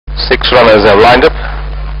6 runners have lined up.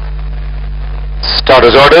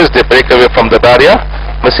 Starters orders, they break away from the barrier.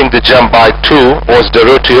 Missing the jump by 2 was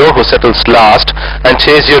Dorotio, who settles last, and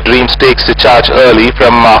Chase Your Dreams takes the charge early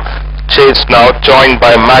from Chase, now joined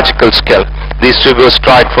by Magical Skill. These two go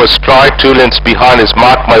stride for stride. 2 lengths behind is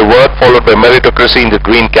Mark My Word, followed by Meritocracy in the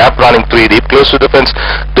green cap, running 3 deep. Close to the fence,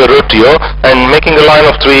 Dorotio, and making a line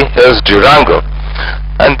of 3 is Durango.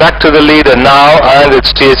 And back to the leader now, and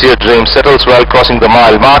it's Chase Your Dream. Settles well, crossing the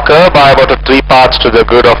mile marker by about 3 parts to the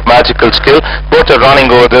good of Magical Skill. Both are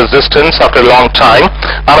running over this distance after a long time.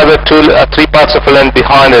 Another 3 parts of a length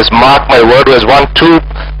behind is Mark My Word, who has won 2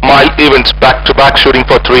 mile events back to back, shooting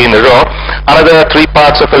for 3 in a row. Another 3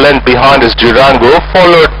 parts of a length behind is Durango,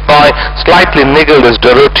 followed by slightly niggled is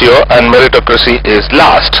Dorotio, and Meritocracy is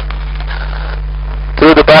last.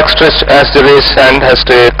 Through the backstretch as the race hand has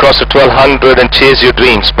to cross the 1200 and Chase Your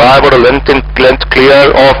Dreams by about a length clear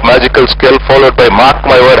of Magical Skill, followed by Mark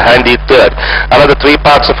My Word, handy third. Another 3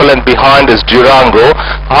 parts of a length behind is Durango.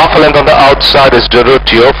 Half a length on the outside is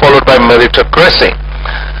Dorotio, followed by Meritocracy.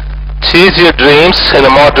 Chase Your Dreams in a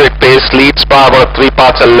moderate pace leads by about 3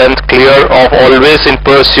 parts a length clear of Always in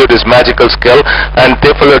Pursuit is Magical Skill, and they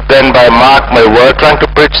followed then by Mark My Word. Trying to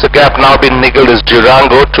bridge the gap, now being niggled is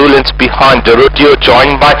Durango. 2 lengths behind Dorotio,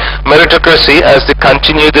 joined by Meritocracy as they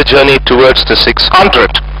continue the journey towards the 600.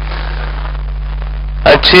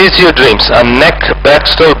 And Chase Your Dreams, a neck bet,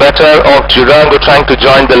 still better, of Durango trying to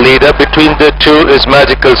join the leader. Between the two is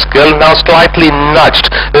Magical Skill. Now slightly nudged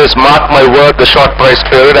is Mark My Word, the short price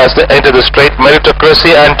favorite, as they enter the straight.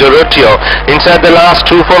 Meritocracy and Dorotio inside the last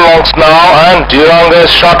 2 furlongs now, and Durango is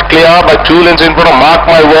shot clear by 2 lengths in front of Mark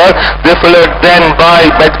My Word. They followed then by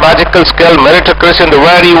Magical Skill, Meritocracy on the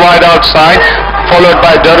very wide outside, followed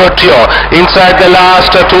by Dorotio inside the last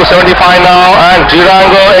 275 now, and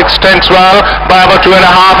Durango extends well by about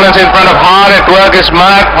 2.5 lengths in front of. Hard at work is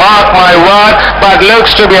Mark My Word, but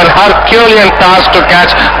looks to be a Herculean task to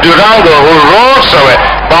catch Durango, who roars away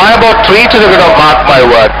by about 3 to the good of Mark My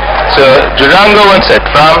Word. So Durango wins it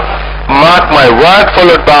from Mark My Word,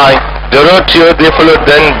 followed by Dorotio. They followed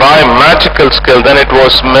then by Magical Skill. Then it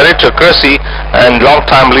was Meritocracy, and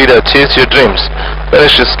long-time leader Chase Your Dreams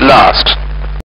finishes last.